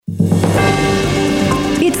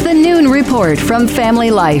Report from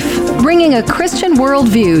Family Life, bringing a Christian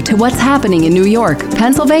worldview to what's happening in New York,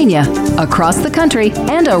 Pennsylvania, across the country,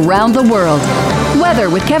 and around the world.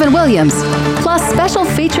 Weather with Kevin Williams, plus special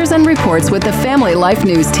features and reports with the Family Life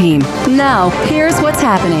News team. Now, here's what's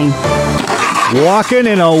happening. Walking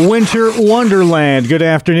in a winter wonderland. Good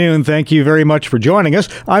afternoon. Thank you very much for joining us.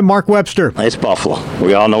 I'm Mark Webster. It's Buffalo.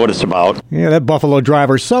 We all know what it's about. Yeah, that Buffalo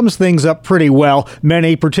driver sums things up pretty well.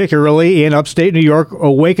 Many, particularly in upstate New York,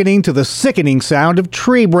 awakening to the sickening sound of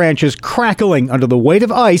tree branches crackling under the weight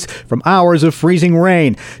of ice from hours of freezing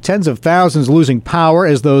rain. Tens of thousands losing power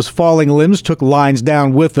as those falling limbs took lines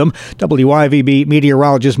down with them. WIVB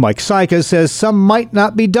meteorologist Mike Syka says some might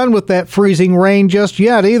not be done with that freezing rain just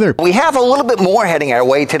yet either. We have a little bit more heading our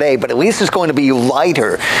way today, but at least it's going to be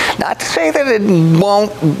lighter. Not to say that it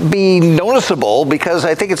won't be noticeable, because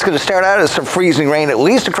I think it's going to start out as some freezing rain, at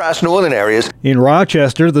least across northern areas. In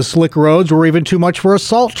Rochester, the slick roads were even too much for a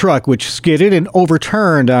salt truck, which skidded and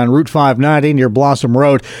overturned on Route 590 near Blossom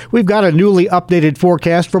Road. We've got a newly updated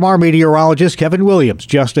forecast from our meteorologist, Kevin Williams,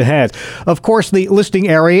 just ahead. Of course, the listing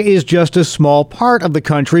area is just a small part of the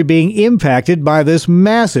country being impacted by this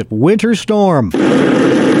massive winter storm.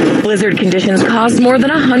 Blizzard conditions caused more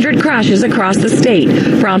than 100 crashes across the state,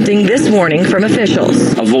 prompting this warning from officials.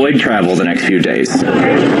 Avoid travel the next few days.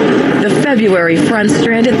 The February front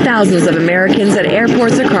stranded thousands of Americans at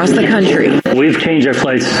airports across the country. We've changed our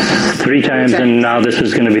flights 3 times, and now this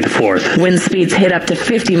is going to be the 4th. Wind speeds hit up to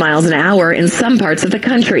 50 miles an hour in some parts of the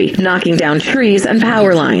country, knocking down trees and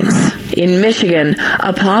power lines. In Michigan,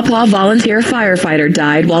 a Paw Paw volunteer firefighter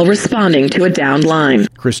died while responding to a downed line.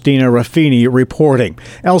 Christina Raffini reporting.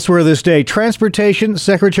 Elsewhere this day, Transportation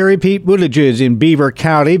Secretary Pete Buttigieg in Beaver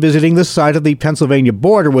County visiting the site of the Pennsylvania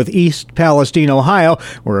border with East Palestine, Ohio,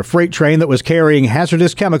 where a freight train that was carrying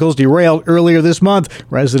hazardous chemicals derailed earlier this month.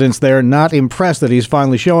 Residents there not impressed that he's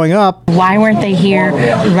finally showing up. Why weren't they here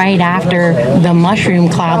right after the mushroom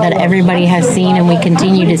cloud that everybody has seen and we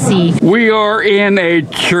continue to see? We are in a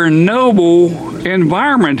Chernobyl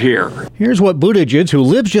environment here. Here's what Buttigieg, who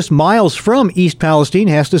lives just miles from East Palestine,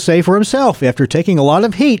 has to say for himself after taking a lot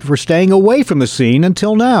of heat for staying away from the scene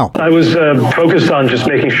until now. I was focused on just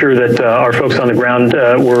making sure that our folks on the ground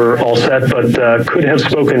were all set, but could have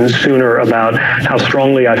spoken sooner about how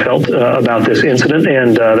strongly I felt about this incident,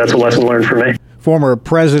 and that's a lesson learned for me. Former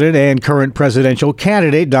president and current presidential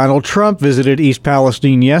candidate Donald Trump visited East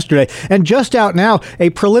Palestine yesterday. And just out now, a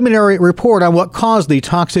preliminary report on what caused the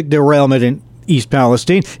toxic derailment in East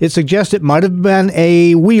Palestine. It suggests it might have been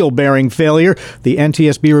a wheel bearing failure. The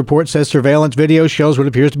NTSB report says surveillance video shows what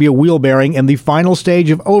appears to be a wheel bearing in the final stage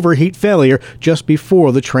of overheat failure just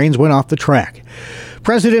before the trains went off the track.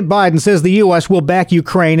 President Biden says the U.S. will back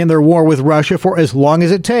Ukraine in their war with Russia for as long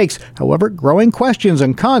as it takes. However, growing questions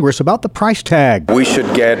in Congress about the price tag. We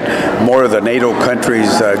should get more of the NATO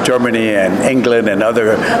countries, Germany and England and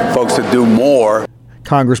other folks to do more.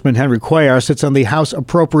 Congressman Henry Cuellar sits on the House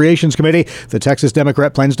Appropriations Committee. The Texas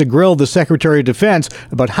Democrat plans to grill the Secretary of Defense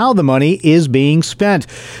about how the money is being spent.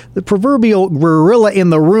 The proverbial gorilla in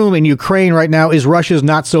the room in Ukraine right now is Russia's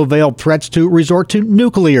not-so-veiled threats to resort to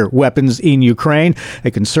nuclear weapons in Ukraine, a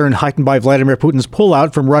concern heightened by Vladimir Putin's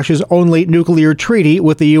pullout from Russia's only nuclear treaty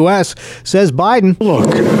with the U.S., says Biden. Look,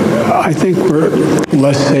 I think we're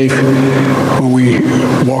less safe when we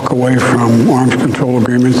walk away from arms control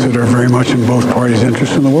agreements that are very much in both parties' interest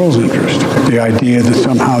and the world's interest. The idea that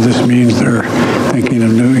somehow this means they're thinking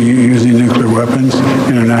of using nuclear weapons,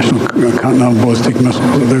 international continental ballistic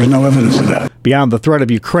missiles, there's no evidence of that. Beyond the threat of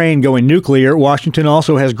Ukraine going nuclear, Washington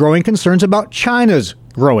also has growing concerns about China's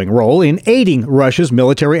growing role in aiding Russia's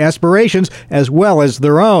military aspirations as well as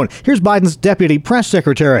their own. Here's Biden's deputy press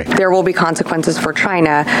secretary. There will be consequences for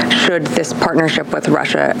China should this partnership with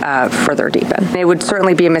Russia further deepen. It would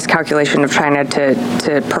certainly be a miscalculation of China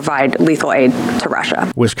to provide lethal aid to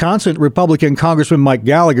Russia. Wisconsin Republican Congressman Mike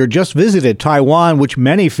Gallagher just visited Taiwan, which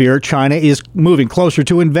many fear China is moving closer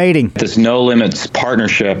to invading. This no-limits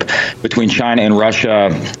partnership between China and Russia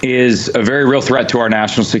is a very real threat to our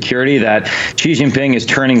national security that Xi Jinping is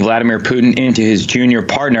turning Vladimir Putin into his junior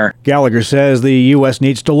partner. Gallagher says the U.S.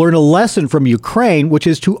 needs to learn a lesson from Ukraine, which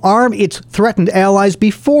is to arm its threatened allies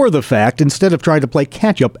before the fact instead of trying to play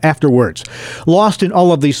catch-up afterwards. Lost in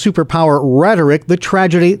all of the superpower rhetoric, the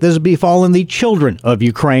tragedy that has befallen the children of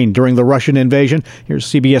Ukraine during the Russian invasion. Here's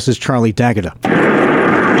CBS's Charlie D'Agata.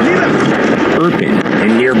 Irpin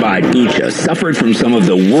in nearby Bucha suffered from some of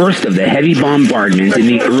the worst of the heavy bombardment in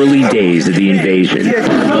the early days of the invasion.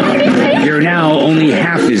 There are now only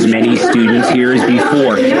half as many students here as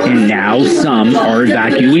before, and now some are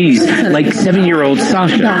evacuees, like 7-year-old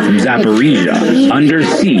Sasha from Zaporizhia, under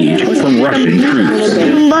siege from Russian troops.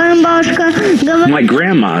 My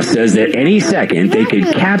grandma says that any second they could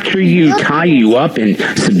capture you, tie you up, and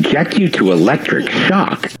subject you to electric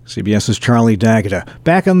shock. CBS's Charlie D'Agata.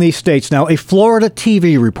 Back in the States now, a Florida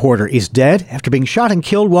TV reporter is dead after being shot and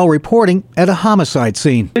killed while reporting at a homicide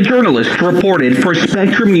scene. The journalist reported for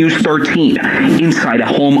Spectrum News 13. Inside a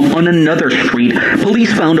home on another street,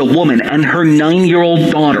 police found a woman and her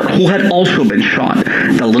 9-year-old daughter who had also been shot.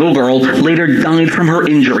 The little girl later died from her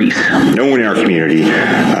injuries. No one in our community,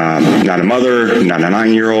 not a mother, not a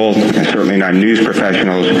 9-year-old, and certainly not news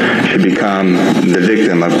professionals, should become the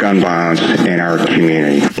victim of gun violence in our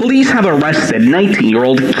community. Police have arrested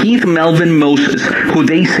 19-year-old Keith Melvin Moses, who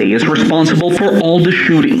they say is responsible for all the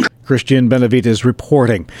shootings. Christian Benavides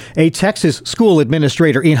reporting. A Texas school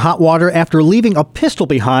administrator in hot water after leaving a pistol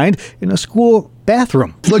behind in a school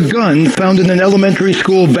bathroom. The gun found in an elementary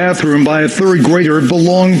school bathroom by a third grader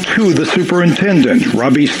belonged to the superintendent.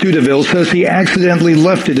 Robbie Studeville says he accidentally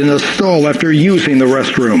left it in a stall after using the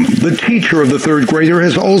restroom. The teacher of the third grader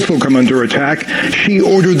has also come under attack. She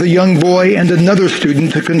ordered the young boy and another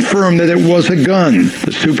student to confirm that it was a gun.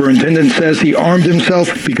 The superintendent says he armed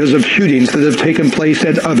himself because of shootings that have taken place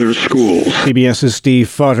at other schools. CBS's Steve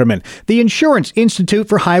Futterman. The Insurance Institute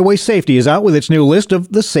for Highway Safety is out with its new list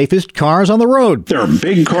of the safest cars on the road. There are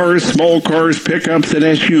big cars, small cars, pickups, and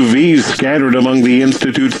SUVs scattered among the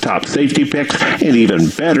Institute's top safety picks, and even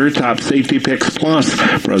better, top safety picks plus.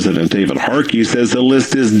 President David Harkey says the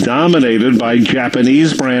list is dominated by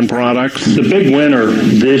Japanese brand products. The big winner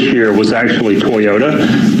this year was actually Toyota.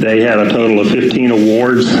 They had a total of 15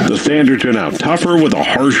 awards. The standards are now tougher with a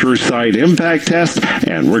harsher side impact test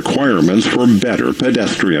and requirements for better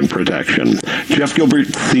pedestrian protection. Jeff Gilbert,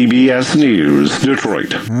 CBS News,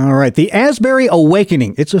 Detroit. All right, the Asbury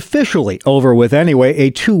Awakening. It's officially over with anyway.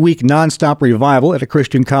 A 2-week nonstop revival at a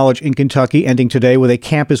Christian college in Kentucky, ending today with a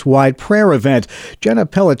campus-wide prayer event. Jenna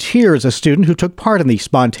Pelletier is a student who took part in the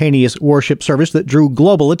spontaneous worship service that drew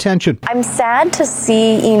global attention. I'm sad to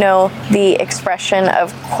see, the expression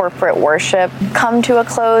of corporate worship come to a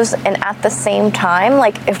close, and at the same time,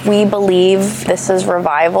 if we believe this is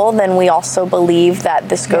revival, then we also believe that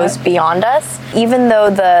this goes beyond us. Even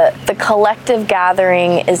though the collective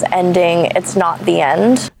gathering is ending, it's not the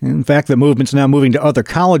end. In fact, the movement's now moving to other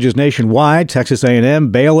colleges nationwide. Texas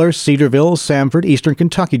A&M, Baylor, Cedarville, Samford, Eastern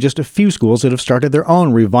Kentucky, just a few schools that have started their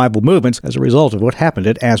own revival movements as a result of what happened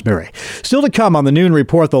at Asbury. Still to come on the Noon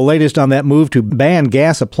Report, the latest on that move to ban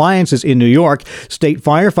gas appliances in New York. State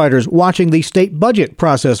firefighters watching the state budget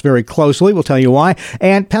process very closely. We'll tell you why.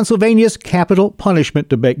 And Pennsylvania's capital punishment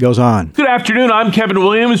debate goes on. Good afternoon. I'm Kevin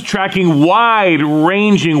Williams, tracking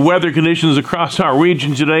wide-ranging weather conditions across our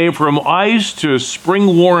region today, from ice to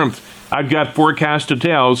spring warmth. I've got forecast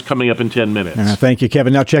details coming up in 10 minutes. Thank you,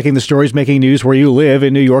 Kevin. Now checking the stories making news where you live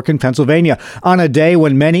in New York and Pennsylvania. On a day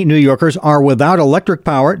when many New Yorkers are without electric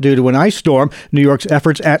power due to an ice storm, New York's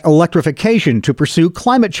efforts at electrification to pursue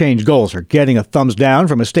climate change goals are getting a thumbs down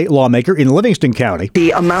from a state lawmaker in Livingston County.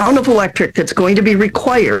 The amount of electric that's going to be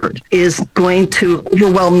required is going to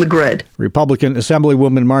overwhelm the grid. Republican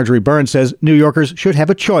Assemblywoman Marjorie Burns says New Yorkers should have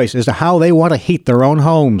a choice as to how they want to heat their own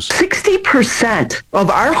homes. 60% of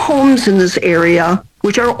our homes in this area,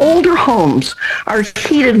 which are older homes, are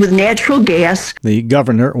heated with natural gas. The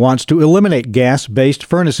governor wants to eliminate gas-based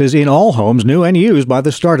furnaces in all homes, new and used, by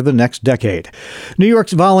the start of the next decade. New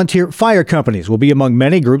York's volunteer fire companies will be among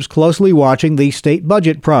many groups closely watching the state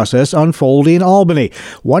budget process unfold in Albany.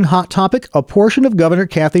 One hot topic, a portion of Governor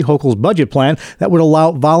Kathy Hochul's budget plan that would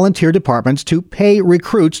allow volunteer departments to pay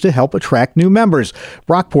recruits to help attract new members.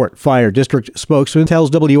 Rockport Fire District spokesman tells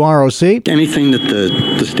WROC, anything that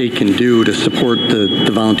the state can do to support the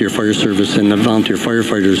volunteer fire service and the volunteer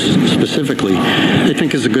firefighters specifically, I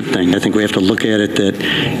think is a good thing. I think we have to look at it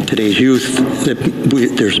that today's youth,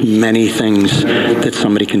 there's many things that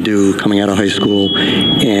somebody can do coming out of high school,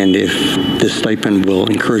 and if this stipend will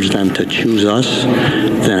encourage them to choose us,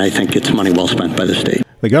 then I think it's money well spent by the state.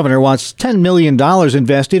 The governor wants $10 million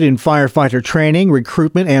invested in firefighter training,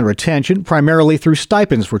 recruitment, and retention, primarily through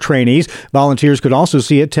stipends for trainees. Volunteers could also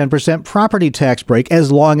see a 10% property tax break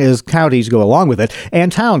as long as counties go along with it,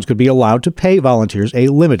 and towns could be allowed to pay volunteers a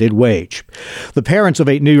limited wage. The parents of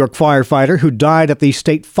a New York firefighter who died at the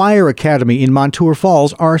State Fire Academy in Montour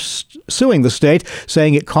Falls are suing the state,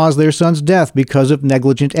 saying it caused their son's death because of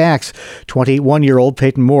negligent acts. 21-year-old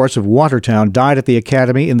Peyton Morris of Watertown died at the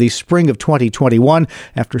academy in the spring of 2021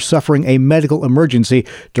 after suffering a medical emergency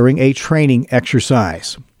during a training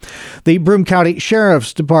exercise. The Broome County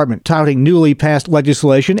Sheriff's Department touting newly passed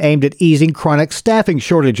legislation aimed at easing chronic staffing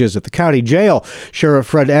shortages at the county jail. Sheriff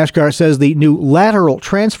Fred Ashgar says the new lateral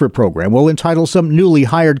transfer program will entitle some newly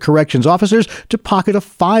hired corrections officers to pocket a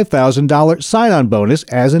 $5,000 sign-on bonus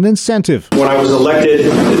as an incentive. When I was elected,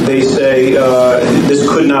 they say this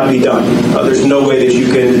could not be done. There's no way that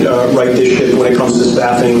you can right this ship when it comes to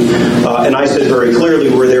staffing. And I said very clearly,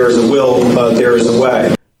 where there is a will, there is a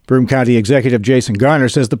way. Broome County Executive Jason Garner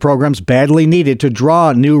says the program's badly needed to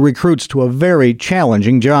draw new recruits to a very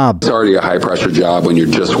challenging job. It's already a high-pressure job when you're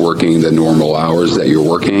just working the normal hours that you're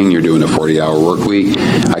working. You're doing a 40-hour work week.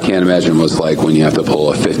 I can't imagine what it's like when you have to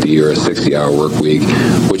pull a 50 or a 60-hour work week,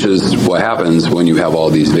 which is what happens when you have all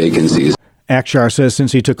these vacancies. Akshar says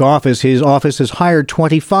since he took office, his office has hired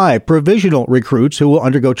 25 provisional recruits who will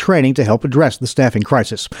undergo training to help address the staffing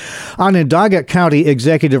crisis. Onondaga County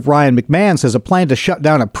Executive Ryan McMahon says a plan to shut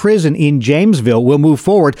down a prison in Jamesville will move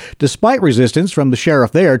forward despite resistance from the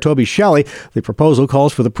sheriff there, Toby Shelley. The proposal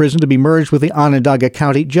calls for the prison to be merged with the Onondaga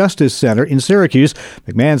County Justice Center in Syracuse.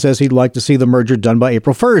 McMahon says he'd like to see the merger done by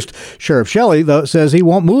April 1st. Sheriff Shelley, though, says he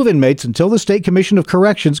won't move inmates until the State Commission of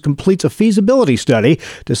Corrections completes a feasibility study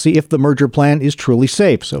to see if the merger plan is truly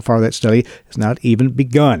safe. So far, that study has not even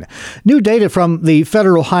begun. New data from the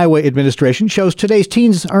Federal Highway Administration shows today's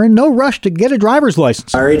teens are in no rush to get a driver's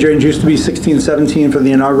license. Our age range used to be 16, 17 for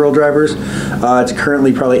the inaugural drivers. It's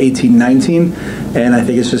currently probably 18, 19, and I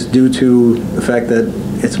think it's just due to the fact that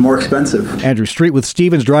it's more expensive. Andrew Street with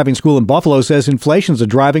Stevens Driving School in Buffalo says inflation's a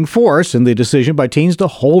driving force in the decision by teens to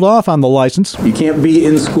hold off on the license. You can't be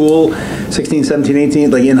in school 16, 17,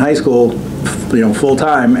 18, like in high school, full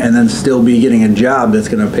time, and then still be getting a job that's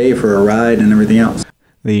going to pay for a ride and everything else.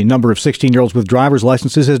 The number of 16-year-olds with driver's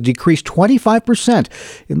licenses has decreased 25%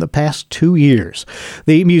 in the past 2 years.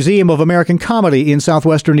 The Museum of American Comedy in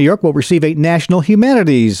southwestern New York will receive a National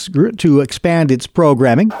Humanities group to expand its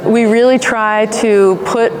programming. We really try to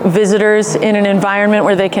put visitors in an environment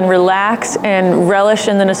where they can relax and relish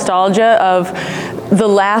in the nostalgia of the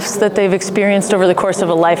laughs that they've experienced over the course of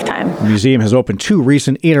a lifetime. The museum has opened 2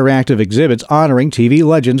 recent interactive exhibits honoring TV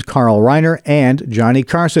legends Carl Reiner and Johnny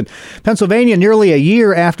Carson. Pennsylvania, nearly a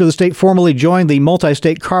year after the state formally joined the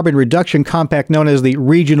multi-state carbon reduction compact known as the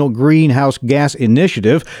Regional Greenhouse Gas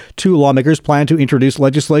Initiative, 2 lawmakers plan to introduce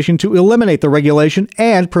legislation to eliminate the regulation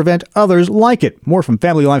and prevent others like it. More from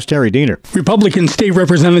Family Life's Terry Diener. Republican State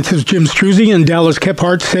Representatives Jim Struzzi and Dallas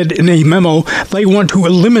Kephart said in a memo they want to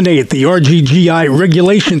eliminate the RGGI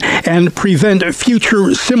regulation and prevent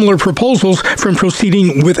future similar proposals from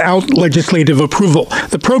proceeding without legislative approval.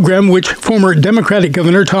 The program, which former Democratic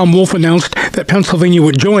Governor Tom Wolf announced that Pennsylvania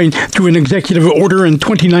would join through an executive order in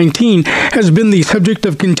 2019, has been the subject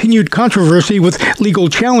of continued controversy with legal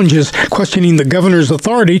challenges questioning the governor's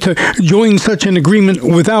authority to join such an agreement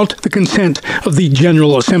without the consent of the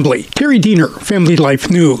General Assembly. Terry Diener, Family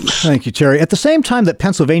Life News. Thank you, Terry. At the same time that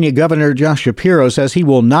Pennsylvania Governor Josh Shapiro says he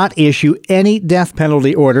will not issue any death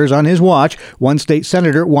penalty orders on his watch, one state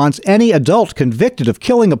senator wants any adult convicted of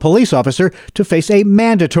killing a police officer to face a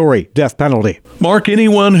mandatory death penalty. Mark,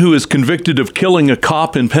 anyone who is convicted of killing a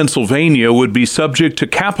cop in Pennsylvania would be subject to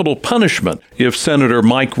capital punishment if Senator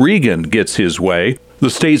Mike Regan gets his way. The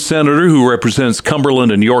state senator who represents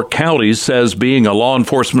Cumberland and York counties says being a law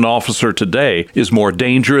enforcement officer today is more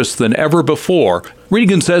dangerous than ever before.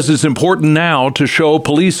 Regan says it's important now to show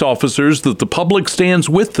police officers that the public stands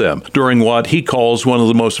with them during what he calls one of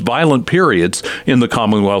the most violent periods in the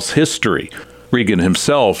Commonwealth's history. Regan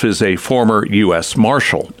himself is a former U.S.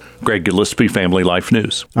 Marshal. Greg Gillespie, Family Life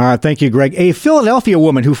News. All right, thank you, Greg. A Philadelphia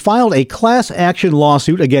woman who filed a class action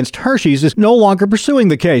lawsuit against Hershey's is no longer pursuing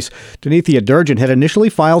the case. Denethia Durgin had initially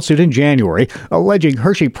filed suit in January, alleging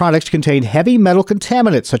Hershey products contained heavy metal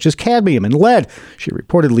contaminants such as cadmium and lead. She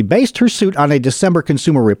reportedly based her suit on a December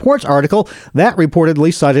Consumer Reports article that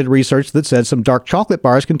reportedly cited research that said some dark chocolate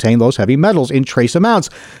bars contain those heavy metals in trace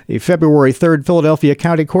amounts. A February 3rd Philadelphia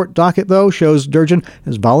County Court docket, though, shows Durgin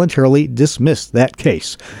has voluntarily dismissed that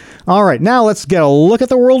case. All right, now let's get a look at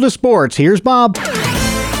the world of sports. Here's Bob.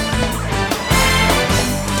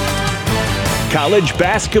 College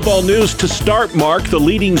basketball news to start, Mark. The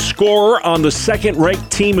leading scorer on the second-ranked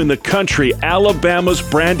team in the country, Alabama's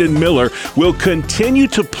Brandon Miller, will continue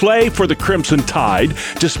to play for the Crimson Tide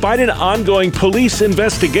despite an ongoing police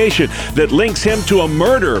investigation that links him to a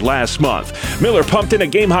murder last month. Miller pumped in a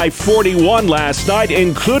game-high 41 last night,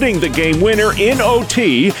 including the game winner in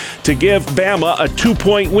OT to give Bama a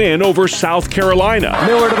 2-point win over South Carolina.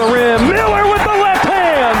 Miller to the rim. Miller with the left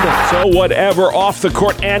hand. So whatever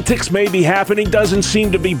off-the-court antics may be happening doesn't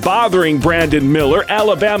seem to be bothering Brandon Miller.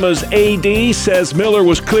 Alabama's AD says Miller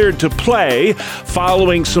was cleared to play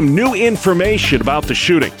following some new information about the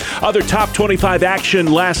shooting. Other top 25 action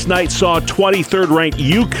last night saw 23rd-ranked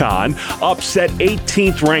UConn upset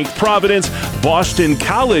 18th-ranked Providence. Boston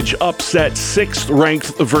College upset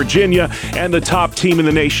 6th-ranked Virginia. And the top team in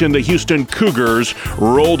the nation, the Houston Cougars,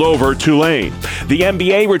 rolled over Tulane. The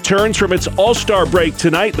NBA returns from its All-Star break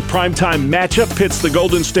tonight. The primetime matchup pits the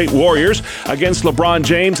Golden State Warriors against LeBron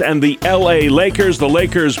James and the LA Lakers. The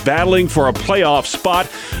Lakers battling for a playoff spot.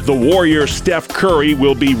 The Warriors' Steph Curry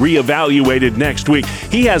will be reevaluated next week.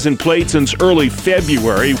 He hasn't played since early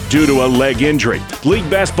February due to a leg injury. League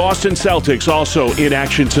best Boston Celtics also in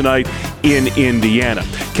action tonight in Indiana.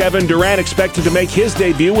 Kevin Durant expected to make his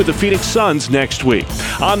debut with the Phoenix Suns next week.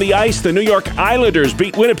 On the ice, the New York Islanders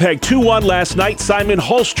beat Winnipeg 2-1 last night. Simon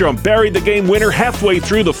Holmstrom buried the game winner halfway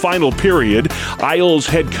through the final period. Isles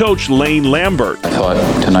head coach Lane Lambert. I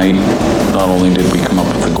thought tonight, not only did we come up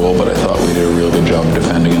with the goal, but I thought we did a real good job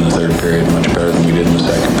defending in the third period, much better than we did in the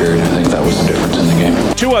second period. I think that was the difference in the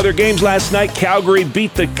game. Two other games last night. Calgary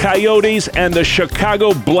beat the Coyotes and the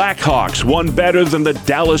Chicago Blackhawks, one better than the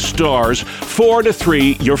Dallas Stars.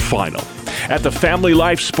 4-3, your final. At the Family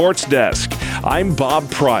Life Sports Desk, I'm Bob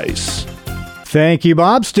Price. Thank you,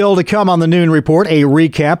 Bob. Still to come on the Noon Report, a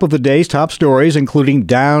recap of the day's top stories, including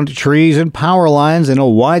downed trees and power lines in a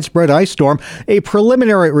widespread ice storm, a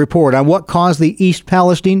preliminary report on what caused the East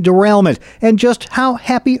Palestine derailment, and just how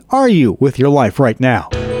happy are you with your life right now?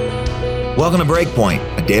 Welcome to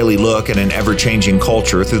Breakpoint, a daily look at an ever-changing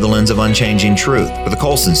culture through the lens of unchanging truth. For the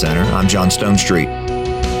Colson Center, I'm John Stonestreet.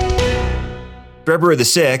 February the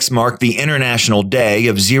 6th marked the International Day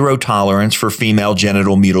of Zero Tolerance for Female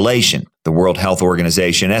Genital Mutilation. The World Health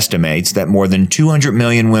Organization estimates that more than 200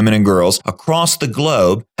 million women and girls across the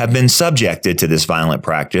globe have been subjected to this violent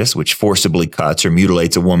practice, which forcibly cuts or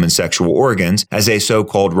mutilates a woman's sexual organs as a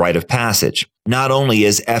so-called rite of passage. Not only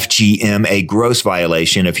is FGM a gross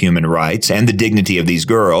violation of human rights and the dignity of these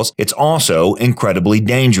girls, it's also incredibly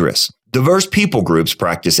dangerous. Diverse people groups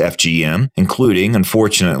practice FGM, including,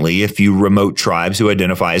 unfortunately, a few remote tribes who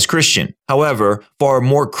identify as Christian. However, far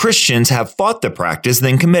more Christians have fought the practice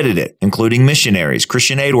than committed it, including missionaries,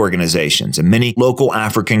 Christian aid organizations, and many local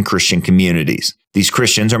African Christian communities. These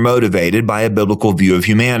Christians are motivated by a biblical view of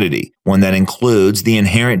humanity, one that includes the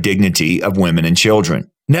inherent dignity of women and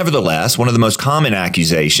children. Nevertheless, one of the most common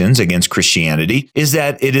accusations against Christianity is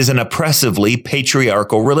that it is an oppressively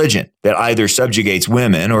patriarchal religion that either subjugates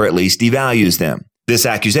women or at least devalues them. This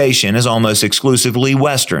accusation is almost exclusively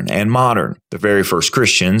Western and modern. The very first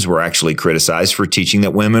Christians were actually criticized for teaching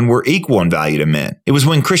that women were equal in value to men. It was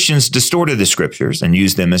when Christians distorted the scriptures and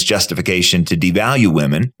used them as justification to devalue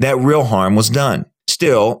women that real harm was done.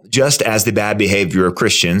 Still, just as the bad behavior of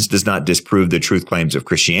Christians does not disprove the truth claims of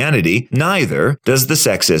Christianity, neither does the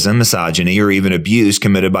sexism, misogyny, or even abuse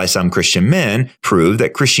committed by some Christian men prove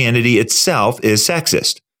that Christianity itself is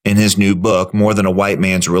sexist. In his new book, More Than a White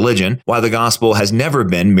Man's Religion, Why the Gospel Has Never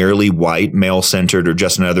Been Merely White, Male-Centered, or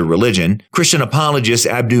Just Another Religion, Christian apologist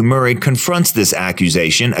Abdu Murray confronts this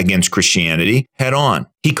accusation against Christianity head-on.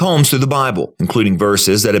 He combs through the Bible, including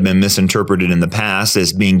verses that have been misinterpreted in the past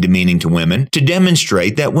as being demeaning to women, to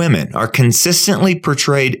demonstrate that women are consistently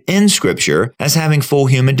portrayed in Scripture as having full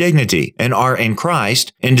human dignity and are in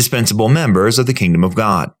Christ indispensable members of the kingdom of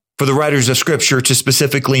God. For the writers of Scripture to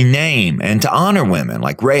specifically name and to honor women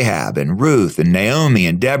like Rahab and Ruth and Naomi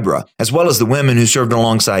and Deborah, as well as the women who served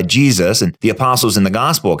alongside Jesus and the apostles in the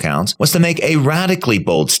gospel accounts, was to make a radically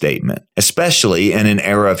bold statement, especially in an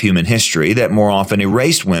era of human history that more often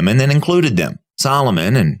erased women than included them.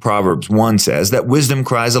 Solomon in Proverbs 1 says that wisdom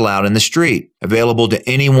cries aloud in the street, available to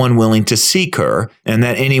anyone willing to seek her, and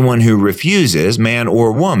that anyone who refuses, man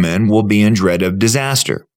or woman, will be in dread of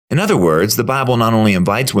disaster. In other words, the Bible not only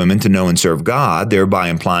invites women to know and serve God, thereby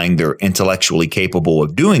implying they're intellectually capable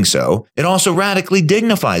of doing so, it also radically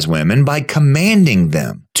dignifies women by commanding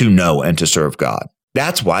them to know and to serve God.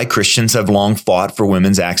 That's why Christians have long fought for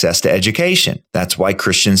women's access to education. That's why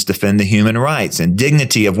Christians defend the human rights and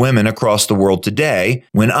dignity of women across the world today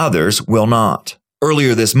when others will not.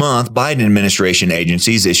 Earlier this month, Biden administration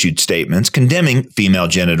agencies issued statements condemning female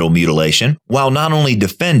genital mutilation while not only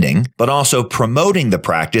defending, but also promoting the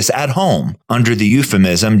practice at home under the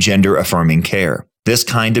euphemism gender-affirming care. This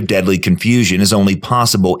kind of deadly confusion is only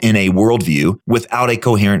possible in a worldview without a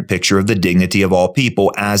coherent picture of the dignity of all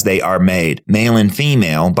people as they are made, male and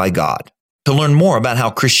female, by God. To learn more about how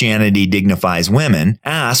Christianity dignifies women,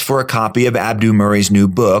 ask for a copy of Abdu Murray's new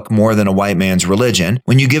book, More Than a White Man's Religion,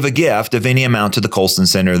 when you give a gift of any amount to the Colson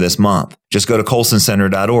Center this month. Just go to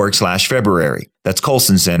colsoncenter.org/February. That's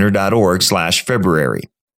colsoncenter.org/February.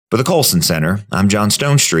 For the Colson Center, I'm John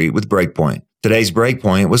Stonestreet with Breakpoint. Today's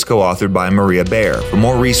Breakpoint was co-authored by Maria Baer. For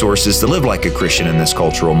more resources to live like a Christian in this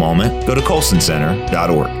cultural moment, go to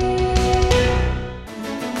colsoncenter.org.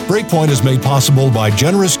 Breakpoint is made possible by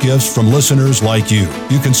generous gifts from listeners like you.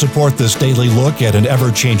 You can support this daily look at an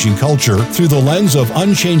ever-changing culture through the lens of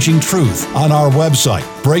unchanging truth on our website,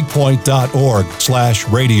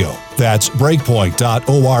 breakpoint.org/radio. That's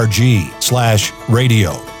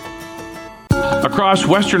breakpoint.org/radio. Across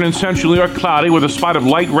western and central New York, cloudy with a spot of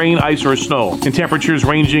light rain, ice, or snow, and temperatures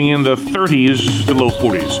ranging in the 30s to low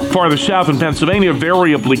 40s. Farther south in Pennsylvania,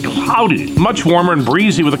 variably cloudy, much warmer and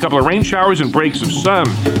breezy with a couple of rain showers and breaks of sun.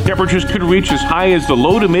 Temperatures could reach as high as the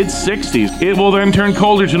low to mid 60s. It will then turn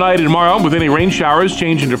colder tonight and tomorrow with any rain showers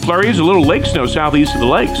change into flurries, a little lake snow southeast of the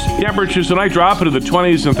lakes. Temperatures tonight drop into the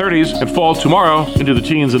 20s and 30s and fall tomorrow into the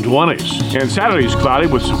teens and 20s. And Saturday's cloudy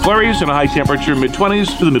with some flurries and a high temperature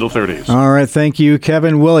mid-20s to the middle 30s. All right, thank you,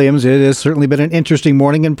 Kevin Williams. It has certainly been an interesting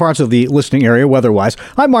morning in parts of the listening area weather-wise.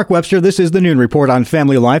 I'm Mark Webster. This is the Noon Report on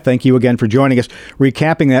Family Life. Thank you again for joining us.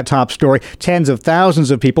 Recapping that top story, tens of thousands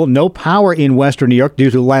of people, no power in western New York due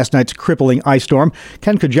to last night's crippling ice storm.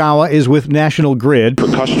 Ken Kajawa is with National Grid. For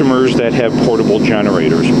customers that have portable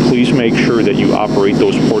generators, please make sure that you operate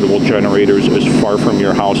those portable generators as far from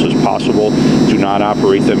your house as possible. Do not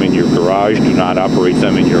operate them in your garage. Do not operate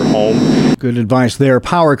them in your home. Good advice there.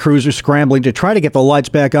 Power crews are scrambling to try to get the lights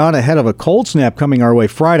back on ahead of a cold snap coming our way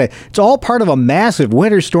Friday. It's all part of a massive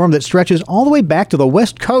winter storm that stretches all the way back to the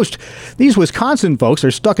West Coast. These Wisconsin folks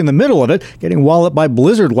are stuck in the middle of it, getting walloped by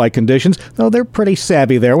blizzard-like conditions, though they're pretty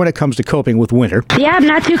savvy there when it comes to coping with winter. Yeah, I'm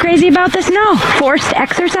not too crazy about the snow. Forced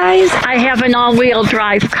exercise. I have an all-wheel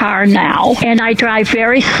drive car now, and I drive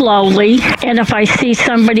very slowly, and if I see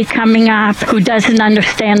somebody coming up who doesn't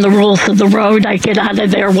understand the rules of the road, I get out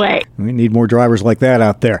of their way. We need more drivers like that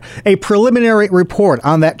out there. A preliminary report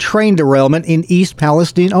on that train derailment in East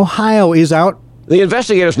Palestine, Ohio is out. The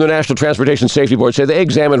investigators from the National Transportation Safety Board say they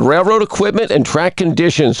examined railroad equipment and track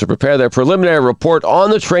conditions to prepare their preliminary report on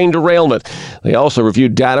the train derailment. They also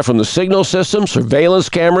reviewed data from the signal system, surveillance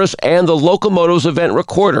cameras, and the locomotive's event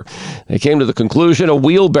recorder. They came to the conclusion a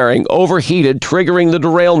wheel bearing overheated, triggering the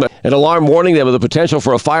derailment. An alarm warning them of the potential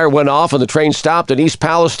for a fire went off and the train stopped in East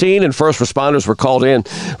Palestine, and first responders were called in.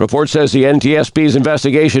 Report says the NTSB's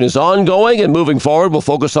investigation is ongoing and moving forward will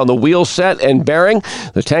focus on the wheel set and bearing,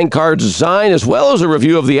 the tank car design, as well as a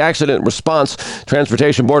review of the accident response.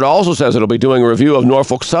 Transportation Board also says it'll be doing a review of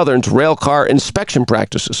Norfolk Southern's rail car inspection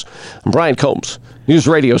practices. I'm Brian Combs, News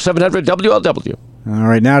Radio 700 WLW. All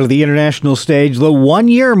right, now to the international stage. The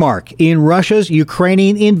one-year mark in Russia's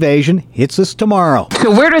Ukrainian invasion hits us tomorrow.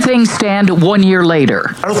 So where do things stand 1 year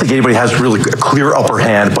later? I don't think anybody has really a clear upper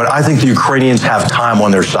hand, but I think the Ukrainians have time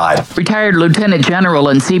on their side. Retired Lieutenant General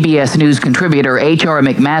and CBS News contributor H.R.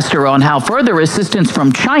 McMaster on how further assistance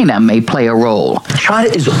from China may play a role. China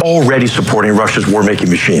is already supporting Russia's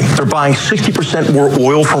war-making machine. They're buying 60% more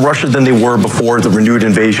oil from Russia than they were before the renewed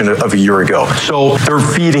invasion of a year ago. So they're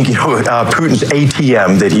feeding Putin's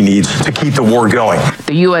ATM that he needs to keep the war going.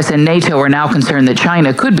 The U.S. and NATO are now concerned that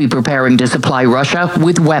China could be preparing to supply Russia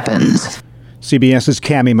with weapons. CBS's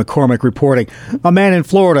Cammie McCormick reporting. A man in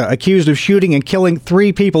Florida accused of shooting and killing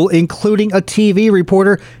 3 people, including a TV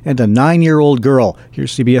reporter and a 9-year-old girl.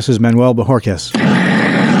 Here's CBS's Manuel Bojorquez.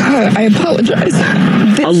 I apologize.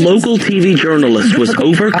 A local TV journalist was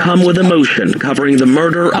overcome with emotion covering the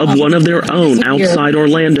murder of one of their own outside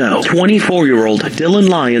Orlando. 24-year-old Dylan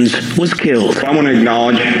Lyons was killed. I want to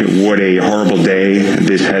acknowledge what a horrible day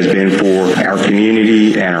this has been for our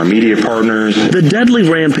community and our media partners. The deadly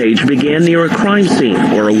rampage began near a crime scene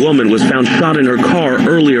where a woman was found shot in her car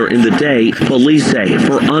earlier in the day. Police say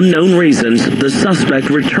for unknown reasons, the suspect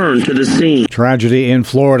returned to the scene. Tragedy in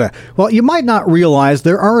Florida. Well, you might not realize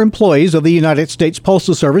there are employees of the United States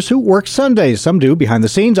Postal Service who work Sundays. Some do behind the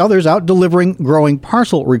scenes, others out delivering growing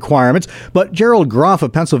parcel requirements. But Gerald Groff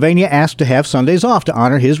of Pennsylvania asked to have Sundays off to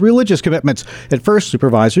honor his religious commitments. At first,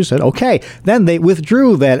 supervisors said okay. Then they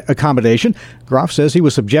withdrew that accommodation. Groff says he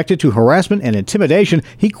was subjected to harassment and intimidation.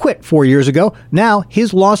 He quit 4 years ago. Now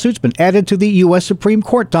his lawsuit's been added to the U.S. Supreme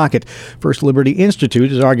Court docket. First Liberty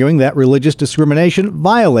Institute is arguing that religious discrimination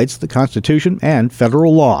violates the Constitution and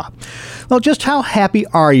federal law. Well, just how happy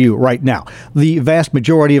are you right now? The vast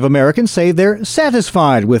majority of Americans say they're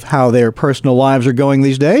satisfied with how their personal lives are going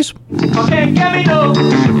these days.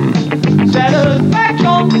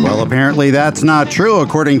 Well, apparently that's not true,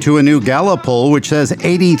 according to a new Gallup poll, which says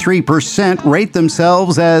 83% rate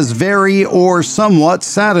themselves as very or somewhat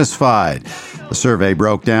satisfied. The survey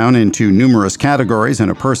broke down into numerous categories, and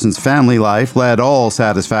a person's family life led all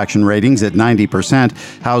satisfaction ratings at 90%.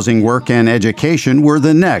 Housing, work, and education were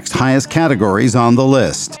the next highest categories on the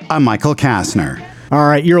list. I'm Michael Kastner. All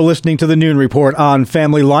right, you're listening to the Noon Report on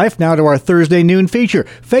Family Life. Now to our Thursday noon feature,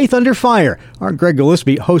 Faith Under Fire. Our Greg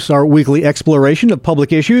Gillespie hosts our weekly exploration of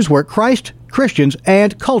public issues where Christ, Christians,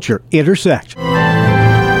 and culture intersect.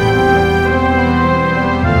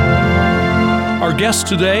 Our guest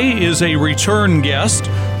today is a return guest.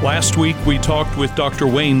 Last week, we talked with Dr.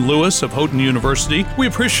 Wayne Lewis of Houghton University. We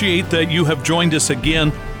appreciate that you have joined us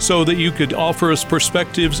again so that you could offer us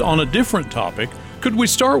perspectives on a different topic. Could we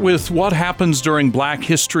start with what happens during Black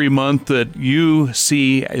History Month that you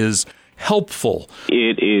see as helpful?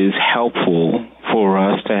 It is helpful for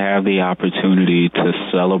us to have the opportunity to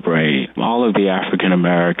celebrate all of the African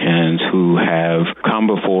Americans who have come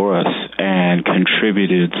before us and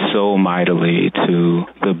contributed so mightily to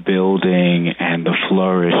the building and the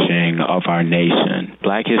flourishing of our nation.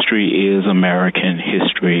 Black history is American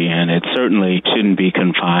history, and it certainly shouldn't be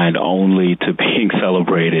confined only to being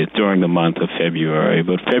celebrated during the month of February.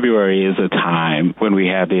 But February is a time when we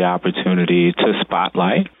have the opportunity to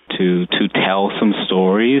spotlight, to tell some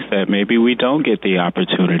stories that maybe we don't get the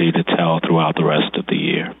opportunity to tell throughout the rest of the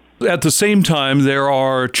year. At the same time, there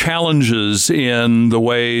are challenges in the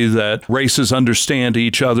way that races understand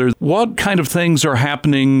each other. What kind of things are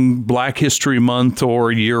happening Black History Month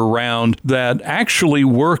or year-round that actually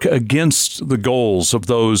work against the goals of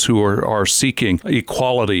those who are seeking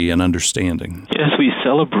equality and understanding? As we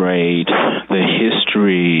celebrate the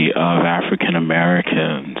history of African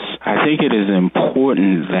Americans, I think it is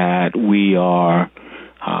important that we are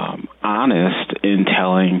honest in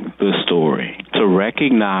telling the story, to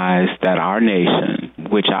recognize that our nation,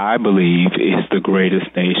 which I believe is the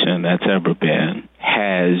greatest nation that's ever been,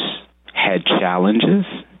 has had challenges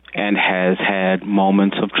and has had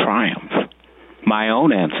moments of triumph. My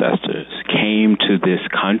own ancestors came to this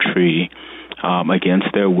country against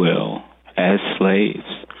their will as slaves,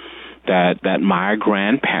 that my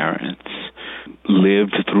grandparents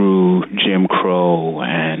lived through Jim Crow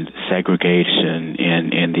and segregation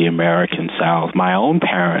in the American South. My own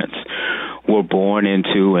parents were born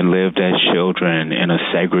into and lived as children in a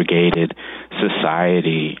segregated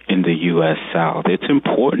society in the U.S. South. It's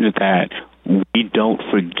important that we don't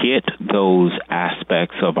forget those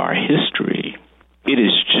aspects of our history. It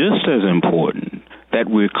is just as important that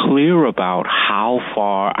we're clear about how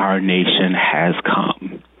far our nation has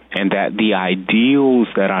come, and that the ideals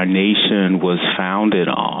that our nation was founded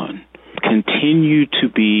on continue to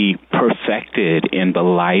be perfected in the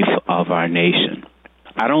life of our nation.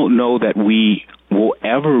 I don't know that we will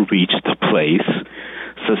ever reach the place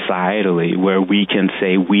societally where we can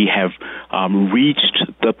say we have reached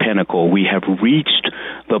the pinnacle, we have reached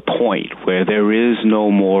the point where there is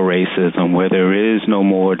no more racism, where there is no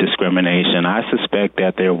more discrimination. I suspect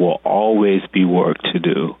that there will always be work to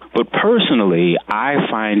do. But personally, I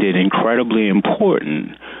find it incredibly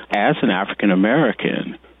important as an African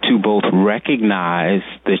American to both recognize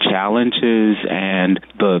the challenges and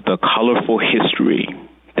the colorful history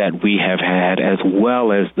that we have had, as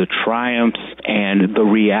well as the triumphs and the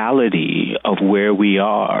reality of where we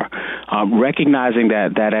are. Recognizing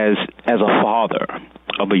that as a father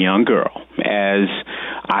of a young girl, as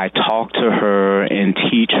I talk to her and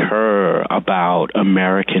teach her about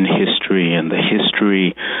American history and the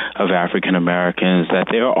history of African Americans, that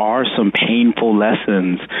there are some painful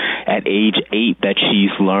lessons at age 8 that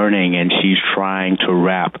she's learning and she's trying to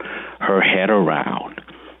wrap her head around.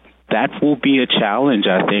 That will be a challenge,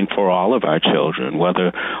 I think, for all of our children,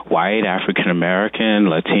 whether white, African American,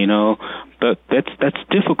 Latino. But that's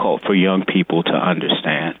difficult for young people to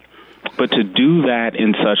understand. But to do that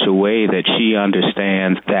in such a way that she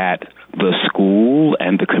understands that the school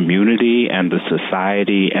and the community and the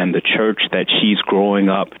society and the church that she's growing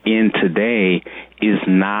up in today is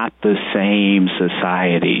not the same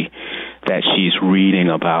society that she's reading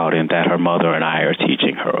about and that her mother and I are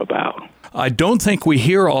teaching her about. I don't think we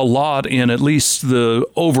hear a lot in at least the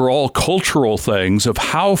overall cultural things of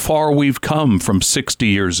how far we've come from 60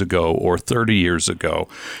 years ago or 30 years ago,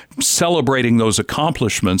 celebrating those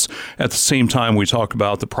accomplishments at the same time we talk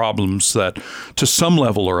about the problems that to some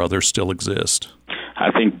level or other still exist.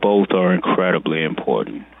 I think both are incredibly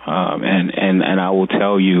important. And I will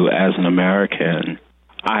tell you, as an American,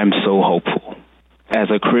 I'm so hopeful. As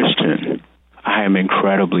a Christian, I am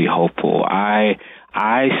incredibly hopeful. I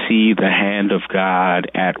see the hand of God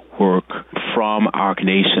at work from our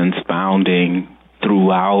nation's founding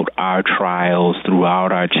throughout our trials,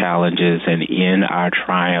 throughout our challenges, and in our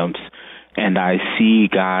triumphs. And I see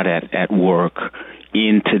God at work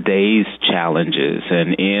in today's challenges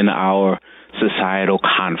and in our societal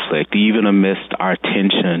conflict, even amidst our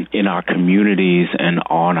tension in our communities and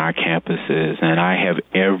on our campuses. And I have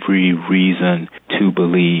every reason to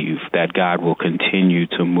believe that God will continue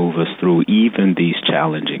to move us through even these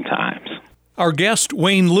challenging times. Our guest,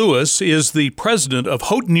 Wayne Lewis, is the president of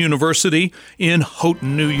Houghton University in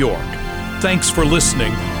Houghton, New York. Thanks for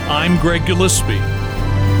listening. I'm Greg Gillespie.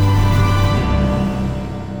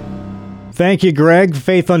 Thank you, Greg.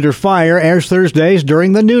 Faith Under Fire airs Thursdays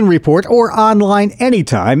during the Noon Report or online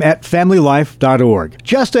anytime at familylife.org.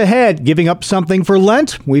 Just ahead, giving up something for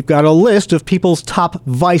Lent, we've got a list of people's top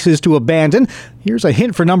vices to abandon. Here's a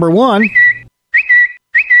hint for number one.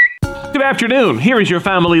 Good afternoon. Here is your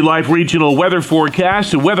Family Life regional weather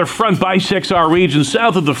forecast. A weather front bisects our region.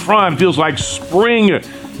 South of the front feels like spring.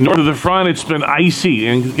 North of the front, it's been icy,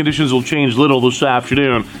 and conditions will change little this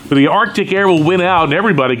afternoon. But the Arctic air will win out, and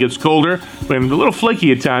everybody gets colder, and a little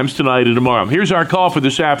flaky at times tonight and tomorrow. Here's our call for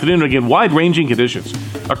this afternoon. Again, wide-ranging conditions.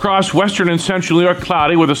 Across western and central New York,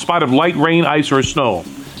 cloudy with a spot of light rain, ice, or snow.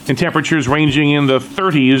 And temperatures ranging in the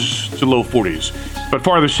 30s to low 40s. But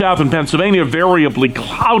farther south in Pennsylvania, variably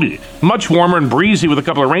cloudy. Much warmer and breezy with a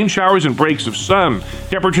couple of rain showers and breaks of sun.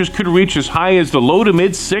 Temperatures could reach as high as the low to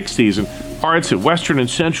mid-60s in parts of western and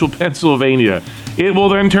central Pennsylvania. It will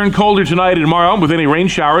then turn colder tonight and tomorrow with any rain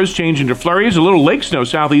showers change into flurries. A little lake snow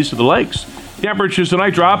southeast of the lakes. Temperatures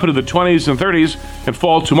tonight drop into the 20s and 30s and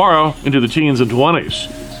fall tomorrow into the teens and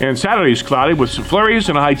 20s. And Saturday's cloudy with some flurries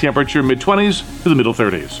and a high temperature mid-20s to the middle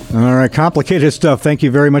 30s. All right, complicated stuff. Thank you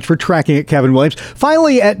very much for tracking it, Kevin Williams.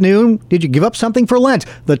 Finally, at noon, did you give up something for Lent?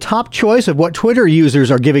 The top choice of what Twitter users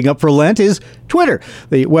are giving up for Lent is Twitter.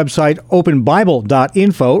 The website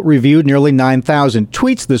openbible.info reviewed nearly 9,000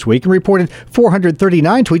 tweets this week and reported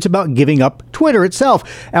 439 tweets about giving up Twitter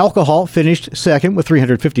itself. Alcohol finished second with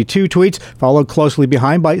 352 tweets, followed closely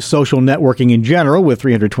behind by social networking in general with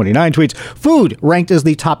 329 tweets. Food ranked as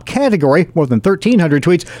the top category, more than 1,300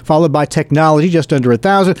 tweets, followed by technology, just under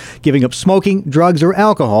 1,000. Giving up smoking, drugs, or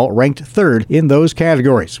alcohol ranked third in those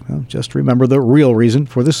categories. Well, just remember the real reason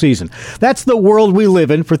for the season. That's the world we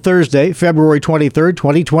live in for Thursday, February 23rd,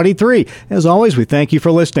 2023. As always, we thank you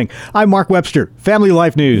for listening. I'm Mark Webster, Family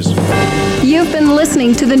Life News. You've been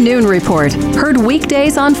listening to the Noon Report, heard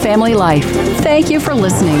weekdays on Family Life. Thank you for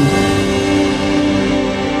listening.